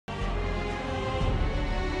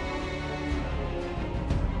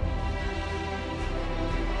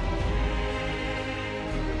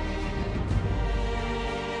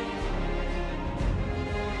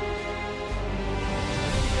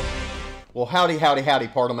Well, howdy, howdy, howdy,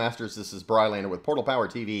 Portal Masters. This is Brylander with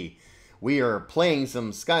PortalPowerTV. We are playing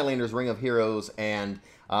some Skylanders Ring of Heroes, and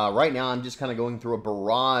right now I'm just kind of going through a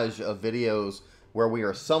barrage of videos where we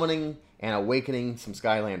are summoning and awakening some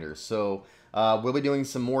Skylanders. So we'll be doing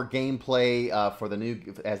some more gameplay for the new,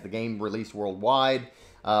 as the game released worldwide.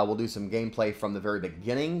 We'll do some gameplay from the very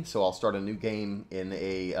beginning. So I'll start a new game in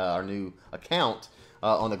our new account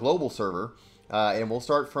on the global server. And we'll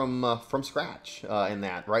start from scratch in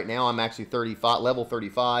that. Right now, I'm actually level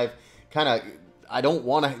 35. Kind of, I don't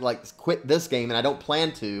want to like quit this game, and I don't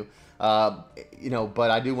plan to, you know. But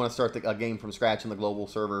I do want to start a game from scratch in the global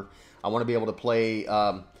server. I want to be able to play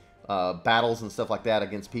battles and stuff like that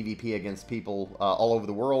against PvP against people all over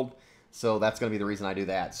the world. So that's going to be the reason I do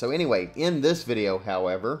that. So anyway, in this video,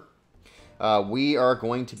 however, we are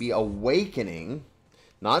going to be awakening,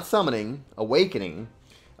 not summoning, awakening.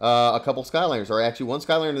 A couple Skylanders, or actually one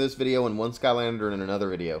Skylander in this video and one Skylander in another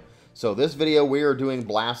video. So this video we are doing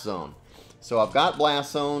Blast Zone. So I've got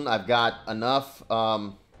Blast Zone. I've got enough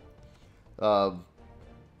what do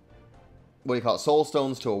you call it, Soul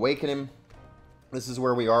Stones to awaken him. This is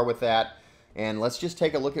where we are with that. And let's just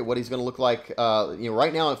take a look at what he's going to look like. You know,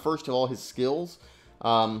 right now, first of all, his skills.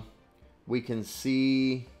 We can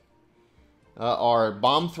see our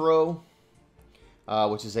Bomb Throw,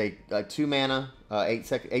 which is a 2 mana,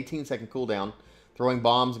 18 second cooldown, throwing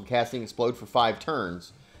bombs and casting explode for 5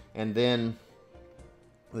 turns. And then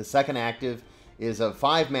the second active is a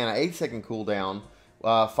 5 mana, 8 second cooldown,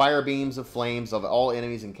 fire beams of flames of all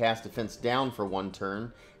enemies and cast defense down for 1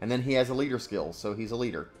 turn. And then he has a leader skill, so he's a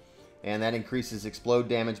leader. And that increases explode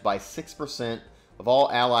damage by 6% of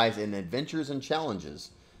all allies in adventures and challenges.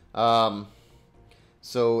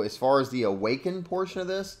 So as far as the Awaken portion of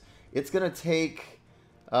this, it's going to take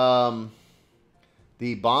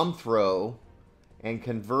the Bomb Throw and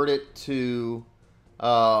convert it to,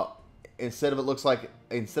 instead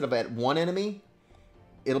of at 1 enemy,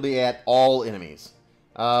 it'll be at all enemies.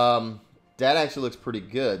 That actually looks pretty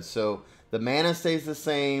good. So the mana stays the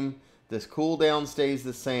same, this cooldown stays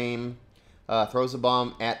the same, throws a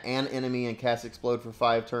bomb at an enemy and casts explode for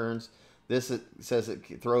 5 turns. This says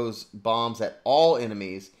it throws bombs at all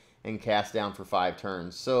enemies and casts down for 5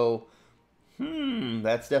 turns. So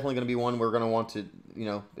that's definitely going to be one we're going to want to, you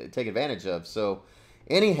know, take advantage of. So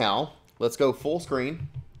anyhow, let's go full screen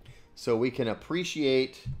so we can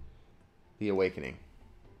appreciate the awakening.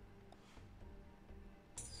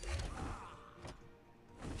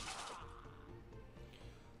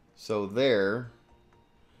 So there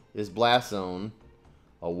is Blast Zone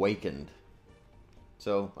awakened.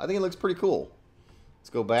 So I think it looks pretty cool.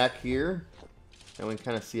 Let's go back here and we can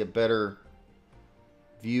kind of see a better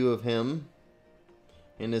view of him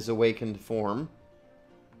in his awakened form.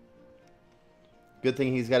 Good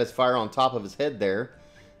thing he's got his fire on top of his head there.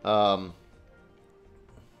 Who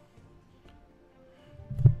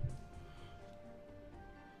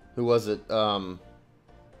was it? I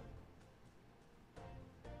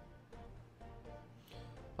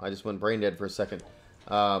just went brain dead for a second.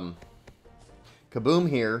 Kaboom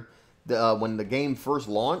here, when the game first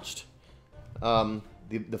launched, the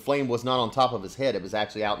flame was not on top of his head. It was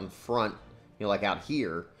actually out in front, you know, like out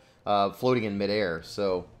here, floating in midair.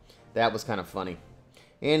 So that was kind of funny.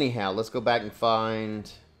 Anyhow, let's go back and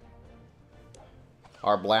find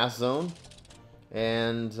our Blast Zone.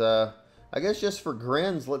 And I guess just for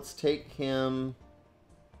grins, let's take him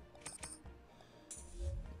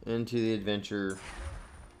into the adventure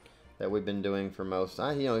that we've been doing for most.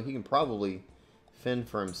 You know, he can probably fend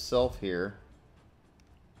for himself here.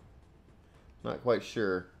 Not quite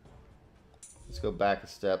sure. Let's go back a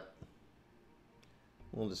step.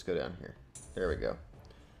 We'll just go down here. There we go.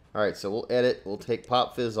 Alright, so we'll edit. We'll take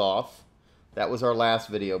Pop Fizz off. That was our last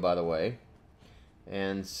video, by the way.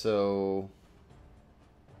 And so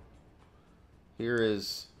here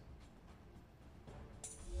is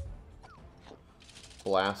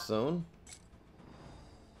Blast Zone.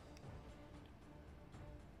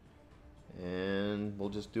 And we'll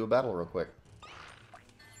just do a battle real quick.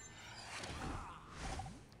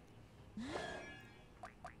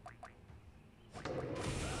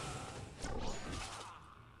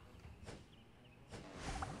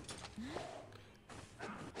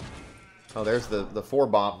 Oh, there's the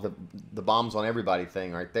bombs on everybody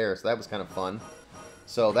thing right there. So that was kind of fun.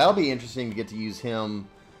 So that'll be interesting to get to use him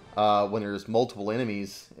when there's multiple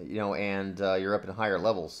enemies, you know, and you're up in higher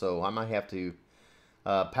levels. So I might have to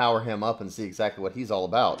power him up and see exactly what he's all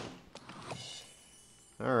about.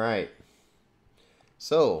 All right.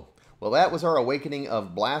 So, well, that was our awakening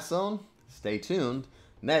of Blast Zone. Stay tuned.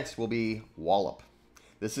 Next will be Wallop.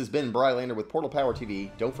 This has been Brylander with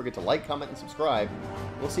PortalPowerTV. Don't forget to like, comment, and subscribe.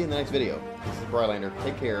 We'll see you in the next video. This is Brylander.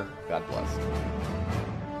 Take care. God bless.